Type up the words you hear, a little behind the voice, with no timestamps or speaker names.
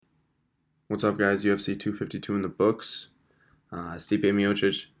What's up, guys? UFC 252 in the books. Stipe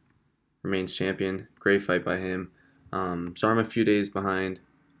Miocic remains champion. Great fight by him. Sorry I'm a few days behind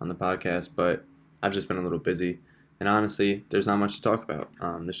on the podcast, but I've just been a little busy. And honestly, there's not much to talk about.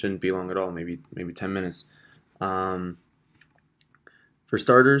 This shouldn't be long at all, maybe 10 minutes. Um, for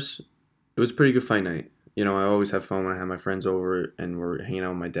starters, it was a pretty good fight night. You know, I always have fun when I have my friends over and we're hanging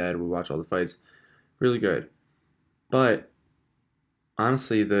out with my dad. We watch all the fights. Really good. But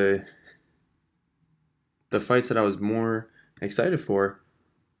honestly, the fights that I was more excited for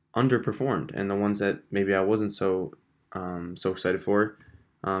underperformed, and the ones that maybe I wasn't so excited for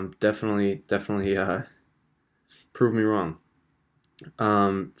definitely proved me wrong.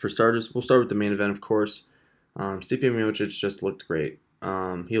 For starters, we'll start with the main event, of course. Stipe Miocic just looked great.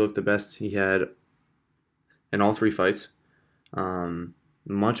 He looked the best he had in all three fights.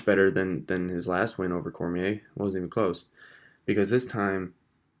 Much better than his last win over Cormier. Wasn't even close, because this time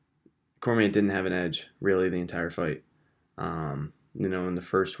Cormier didn't have an edge really the entire fight. In the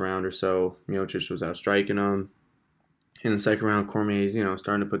first round or so, Miocic was outstriking him. In the second round, Cormier's,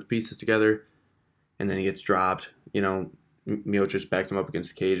 starting to put the pieces together, and then he gets dropped. Miocic backed him up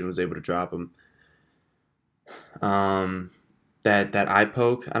against the cage and was able to drop him. That eye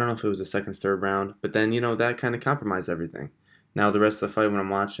poke, I don't know if it was the second or third round, but then, that kind of compromised everything. Now, the rest of the fight, when I'm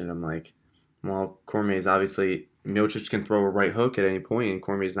watching it, I'm like, well, Cormier's obviously, Miocic can throw a right hook at any point, and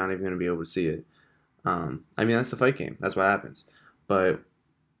Cormier's not even going to be able to see it. That's the fight game. That's what happens. But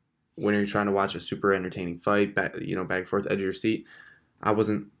when you're trying to watch a super entertaining fight, back and forth, edge of your seat, I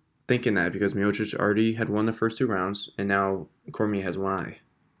wasn't thinking that because Miocic already had won the first two rounds, and now Cormier has one eye.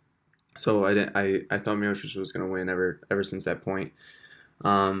 So I thought Miocic was going to win ever since that point.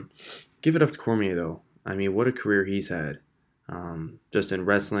 Give it up to Cormier, though. What a career he's had. Just in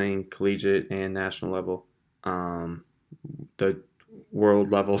wrestling, collegiate, and national level. The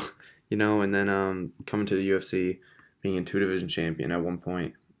world level, and then coming to the UFC, being a two-division champion at one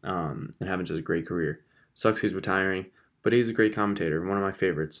point, and having just a great career. Sucks he's retiring, but he's a great commentator, one of my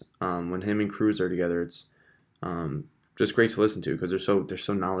favorites. When him and Cruz are together, it's just great to listen to because they're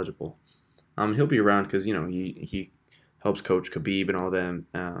so knowledgeable. He'll be around because he helps coach Khabib and all them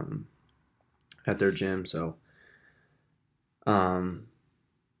at their gym. So,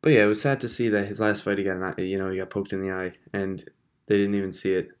 but yeah, it was sad to see that his last fight he got poked in the eye and they didn't even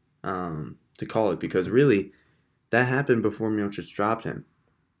see it to call it, because really that happened before Miocic dropped him,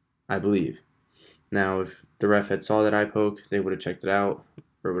 I believe. Now, if the ref had saw that eye poke, they would have checked it out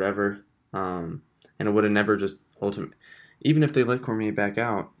or whatever, and it would have never just ultimate. Even if they let Cormier back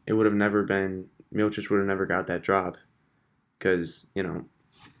out, it would have never been, Miocic would have never got that drop, because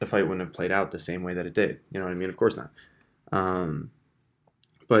the fight wouldn't have played out the same way that it did. You know what I mean? Of course not.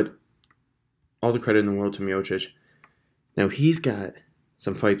 But all the credit in the world to Miocic. Now, he's got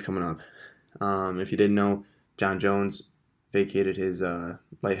some fights coming up. If you didn't know, Jon Jones vacated his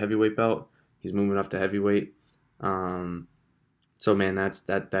light heavyweight belt. He's moving up to heavyweight. So, man,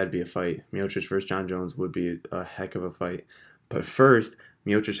 that'd be a fight. Miocic versus Jon Jones would be a heck of a fight. But first,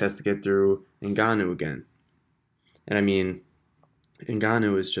 Miocic has to get through Ngannou again. And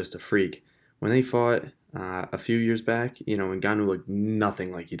Ngannou is just a freak. When they fought a few years back, Ngannou looked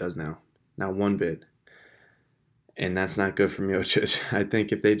nothing like he does now. Not one bit. And that's not good for Miocic. I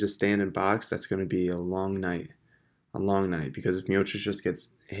think if they just stand and box, that's going to be a long night. A long night. Because if Miocic just gets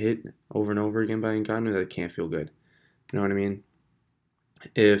hit over and over again by Ngannou, that can't feel good. You know what I mean?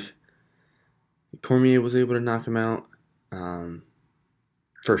 If Cormier was able to knock him out,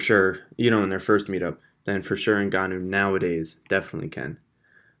 for sure, in their first meetup, then for sure Ngannou nowadays definitely can.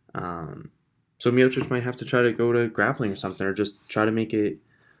 So Miocic might have to try to go to grappling or something, or just try to make it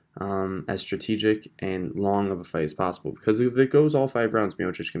as strategic and long of a fight as possible. Because if it goes all 5 rounds,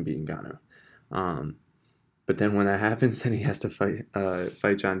 Miocic can beat Ngannou. But then when that happens, then he has to fight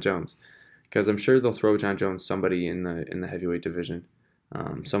Jon Jones, because I'm sure they'll throw Jon Jones somebody in the heavyweight division,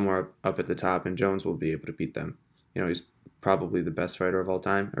 somewhere up at the top, and Jones will be able to beat them. He's probably the best fighter of all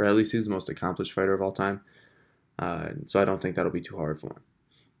time, or at least he's the most accomplished fighter of all time. So I don't think that'll be too hard for him.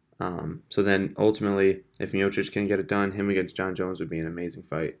 So then ultimately, if Miocic can get it done, him against Jon Jones would be an amazing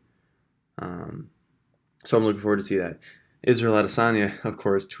fight. So I'm looking forward to see that. Israel Adesanya, of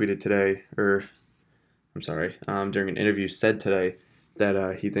course, tweeted today, during an interview said today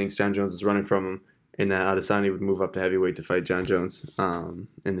that he thinks Jon Jones is running from him, and that Adesanya would move up to heavyweight to fight Jon Jones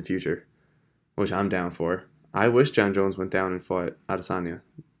in the future, which I'm down for. I wish Jon Jones went down and fought Adesanya,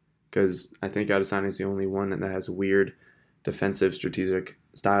 because I think Adesanya is the only one that has a weird defensive strategic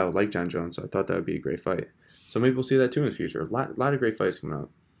style like Jon Jones, so I thought that would be a great fight. So maybe we'll see that too in the future. A lot of great fights coming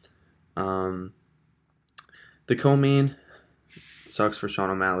up. The co-main sucks for Sean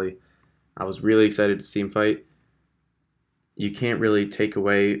O'Malley. I was really excited to see him fight. You can't really take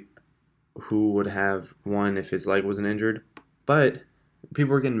away who would have won if his leg wasn't injured, but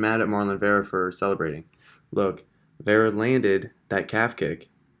people were getting mad at Marlon Vera for celebrating. Look, Vera landed that calf kick.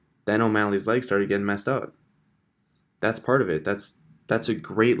 Then O'Malley's leg started getting messed up. That's part of it. That's a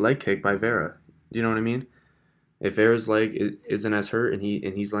great leg kick by Vera. Do you know what I mean? If Vera's leg isn't as hurt and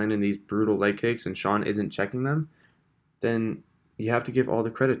he's landing these brutal leg kicks and Sean isn't checking them, then you have to give all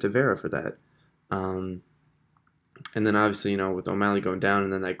the credit to Vera for that. And then obviously, with O'Malley going down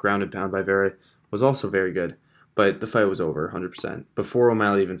and then that grounded pound by Vera was also very good. But the fight was over 100%. Before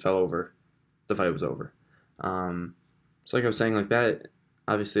O'Malley even fell over, the fight was over. So like I was saying, like that,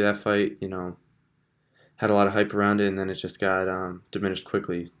 obviously that fight, had a lot of hype around it, and then it just got diminished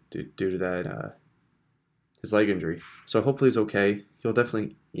quickly due to that his leg injury. So hopefully he's okay. He'll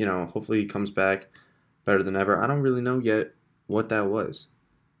definitely, hopefully he comes back better than ever. I don't really know yet what that was.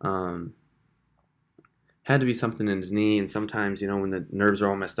 Had to be something in his knee, and sometimes, when the nerves are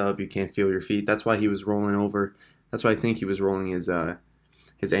all messed up, you can't feel your feet. That's why he was rolling over. That's why I think he was rolling his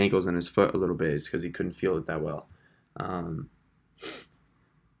ankles and his foot a little bit, is because he couldn't feel it that well.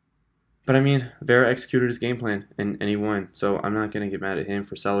 But I mean, Vera executed his game plan, and he won. So I'm not going to get mad at him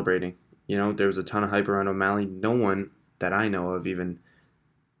for celebrating. There was a ton of hype around O'Malley. No one that I know of even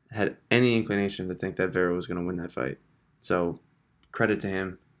had any inclination to think that Vera was going to win that fight. So credit to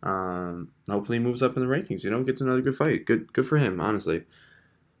him. Hopefully he moves up in the rankings, gets another good fight. Good for him, honestly.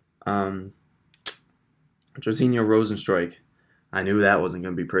 Jairzinho Rozenstruik. I knew that wasn't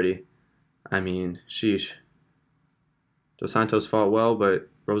going to be pretty. I mean, sheesh. Dos Santos fought well, but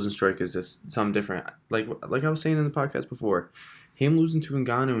Rozenstruik is just something different. Like I was saying in the podcast before, him losing to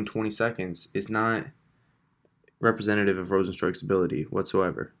Ngannou in 20 seconds is not representative of Rozenstruik's ability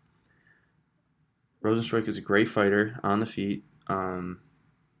whatsoever. Rozenstruik is a great fighter on the feet.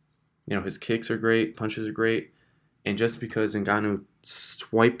 His kicks are great, punches are great, and just because Ngannou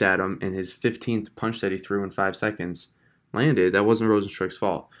swiped at him and his 15th punch that he threw in 5 seconds landed, that wasn't Rozenstruik's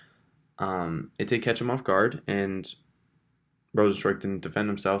fault. It did catch him off guard, and Rozenstruik didn't defend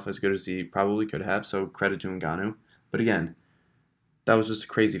himself as good as he probably could have, so credit to Ngannou. But again, that was just a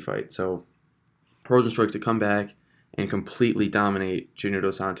crazy fight. So Rozenstruik to come back and completely dominate Junior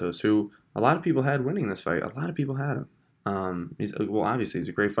Dos Santos, who a lot of people had winning this fight. A lot of people had him. Obviously he's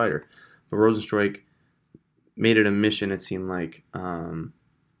a great fighter, but Rozenstruik made it a mission, it seemed like, to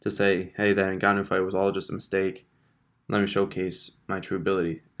say, hey, that Ngannou fight was all just a mistake. Let me showcase my true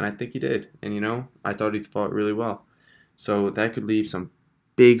ability. And I think he did. And, I thought he fought really well. So that could leave some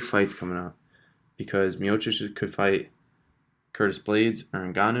big fights coming up, because Miocic could fight Curtis Blades or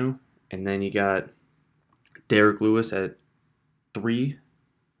Ngannou, and then you got Derek Lewis at 3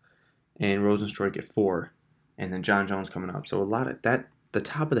 and Rozenstruik at 4. And then John Jones coming up. So a lot of that, the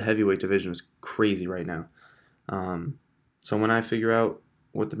top of the heavyweight division is crazy right now. So when I figure out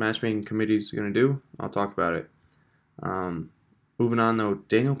what the matchmaking committee is going to do, I'll talk about it. Moving on though,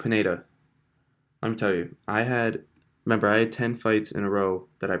 Daniel Pineda. Let me tell you, I had 10 fights in a row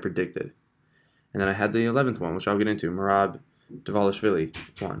that I predicted. And then I had the 11th one, which I'll get into. Merab Dvalishvili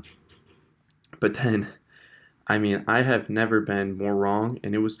won. But then, I have never been more wrong,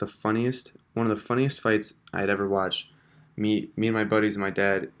 and it was one of the funniest fights I had ever watched. Me and my buddies and my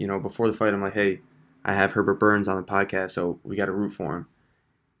dad, before the fight, I'm like, hey, I have Herbert Burns on the podcast, so we got to root for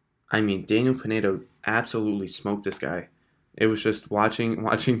him. Daniel Pineda absolutely smoked this guy. It was just watching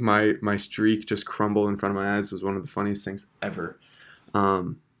my streak just crumble in front of my eyes was one of the funniest things ever.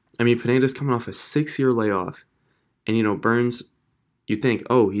 Pineda's coming off a 6-year layoff, and Burns, you think,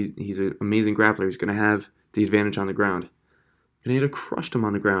 oh, he's an amazing grappler, he's going to have the advantage on the ground. Pineda crushed him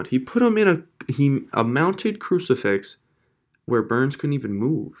on the ground. He put him in a mounted crucifix where Burns couldn't even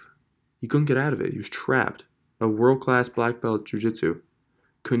move. He couldn't get out of it. He was trapped. A world-class black belt jiu-jitsu.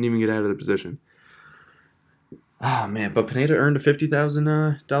 Couldn't even get out of the position. Oh, man. But Pineda earned a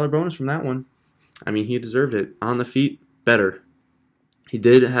 $50,000 bonus from that one. He deserved it. On the feet, better. He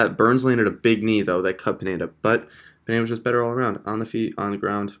did have... Burns landed a big knee, though, that cut Pineda. But Pineda was just better all around. On the feet, on the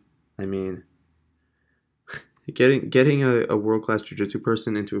ground. Getting a world-class jiu-jitsu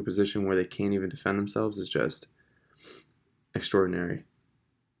person into a position where they can't even defend themselves is just extraordinary.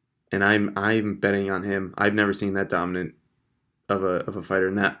 And I'm betting on him. I've never seen that dominant of a fighter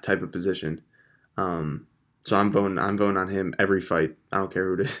in that type of position. So I'm voting on him every fight. I don't care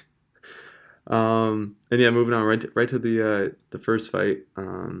who it is. And yeah, moving on right to the first fight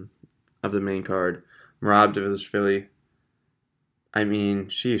of the main card, Merab Dvalishvili.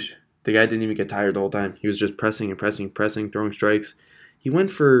 Sheesh. The guy didn't even get tired the whole time. He was just pressing, throwing strikes. He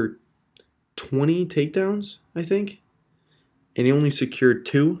went for 20 takedowns, I think, and he only secured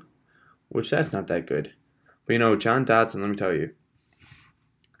 2. which that's not that good. But John Dodson, let me tell you,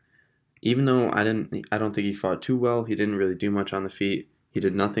 even though I don't think he fought too well. He didn't really do much on the feet. He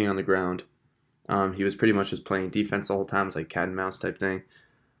did nothing on the ground. He was pretty much just playing defense the whole time. It was like cat and mouse type thing.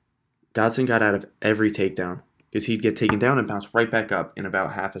 Dodson got out of every takedown because he'd get taken down and bounce right back up in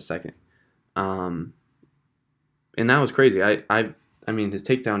about half a second. And that was crazy. I mean, his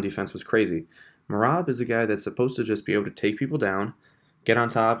takedown defense was crazy. Merab is a guy that's supposed to just be able to take people down, get on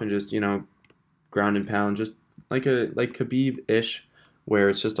top, and just ground and pound, just like Khabib-ish, where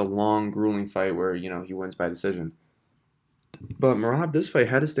it's just a long, grueling fight where he wins by decision. But Merab, this fight,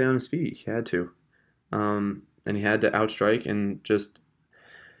 had to stay on his feet. He had to, and he had to outstrike, and just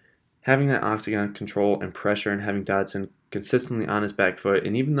having that octagon control and pressure, and having Dodson consistently on his back foot.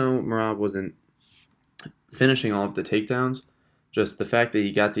 And even though Merab wasn't finishing all of the takedowns, just the fact that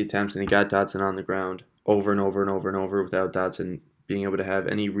he got the attempts and he got Dodson on the ground over and over and over and over without Dodson being able to have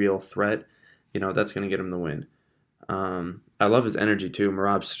any real threat, that's going to get him the win. I love his energy too.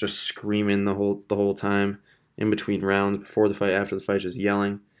 Merab's just screaming the whole time in between rounds, before the fight, after the fight, just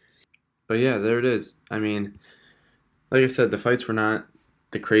yelling. But yeah, there it is. I mean, like I said, the fights were not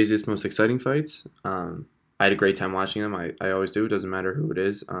the craziest, most exciting fights. I had a great time watching them. I always do. It doesn't matter who it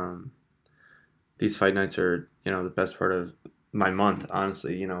is. These fight nights are, the best part of my month,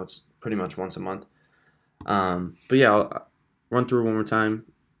 honestly. It's pretty much once a month. But yeah, I'll run through it one more time.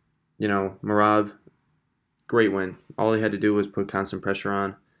 Merab, great win. All he had to do was put constant pressure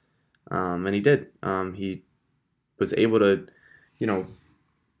on, and he did. He was able to,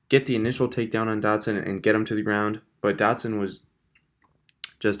 get the initial takedown on Dodson and get him to the ground. But Dodson was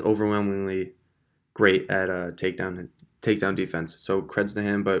just overwhelmingly great at takedown defense. So creds to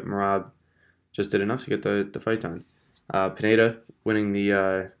him, but Merab just did enough to get the fight done. Pineda winning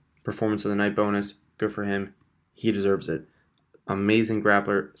the Performance of the Night bonus. Good for him. He deserves it. Amazing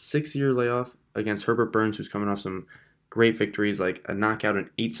grappler. 6-year layoff against Herbert Burns, who's coming off some great victories, like a knockout and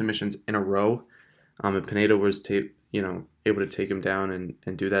 8 submissions in a row. And Pineda was able to take him down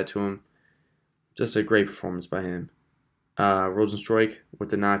and do that to him. Just a great performance by him. Rozenstruik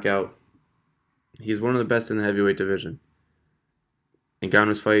with the knockout. He's one of the best in the heavyweight division.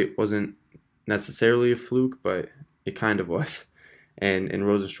 Ngannou's fight wasn't necessarily a fluke, but it kind of was. And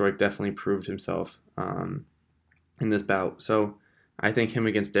Rozenstruik definitely proved himself in this bout. So I think him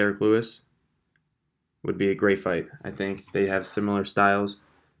against Derek Lewis would be a great fight. I think they have similar styles,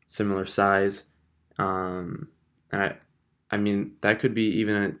 similar size. And I mean, that could be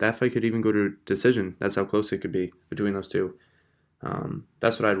that fight could even go to decision. That's how close it could be between those two.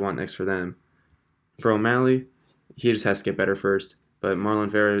 That's what I'd want next for them. For O'Malley, he just has to get better first. But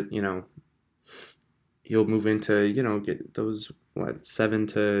Marlon Vera, he'll move into, get those,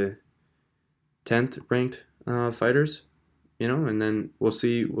 7th to 10th ranked fighters, and then we'll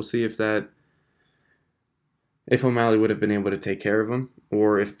see if O'Malley would have been able to take care of him,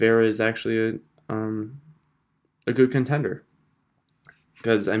 or if Vera is actually a good contender.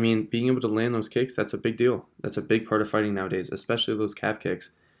 Because, I mean, being able to land those kicks, that's a big deal. That's a big part of fighting nowadays, especially those calf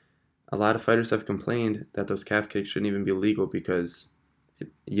kicks. A lot of fighters have complained that those calf kicks shouldn't even be legal because,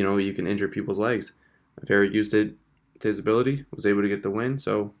 you can injure people's legs. Vera used it to his ability, was able to get the win,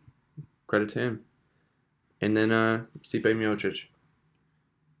 so credit to him. And then Stipe Miocic.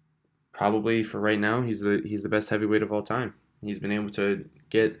 Probably for right now, he's the best heavyweight of all time. He's been able to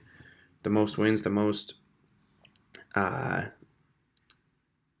get the most wins, the most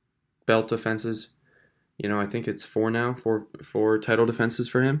belt defenses. I think it's 4 now, four title defenses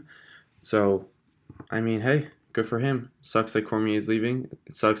for him. So, I mean, hey, good for him. Sucks that Cormier is leaving.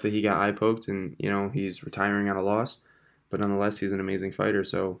 It sucks that he got eye poked and, he's retiring at a loss. But nonetheless, he's an amazing fighter.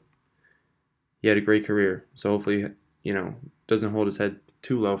 So, he had a great career. So, hopefully, doesn't hold his head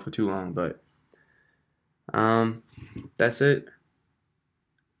too low for too long. But that's it.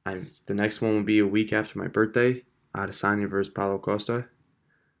 The next one will be a week after my birthday. Adesanya versus Paulo Costa.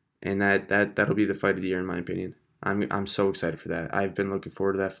 And that'll be the fight of the year, in my opinion. I'm so excited for that. I've been looking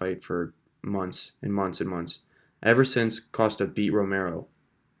forward to that fight for months and months and months. Ever since Costa beat Romero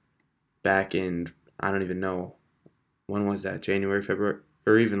back in, I don't even know, when was that? January, February?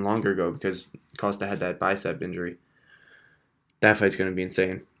 Or even longer ago, because Costa had that bicep injury. That fight's going to be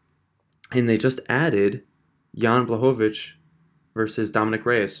insane. And they just added Jan Blachowicz versus Dominic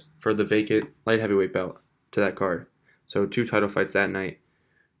Reyes for the vacant light heavyweight belt to that card. So 2 title fights that night.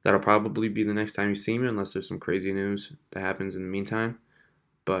 That'll probably be the next time you see me, unless there's some crazy news that happens in the meantime.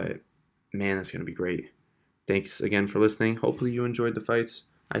 But, man, that's going to be great. Thanks again for listening. Hopefully you enjoyed the fights.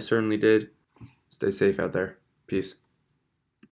 I certainly did. Stay safe out there. Peace.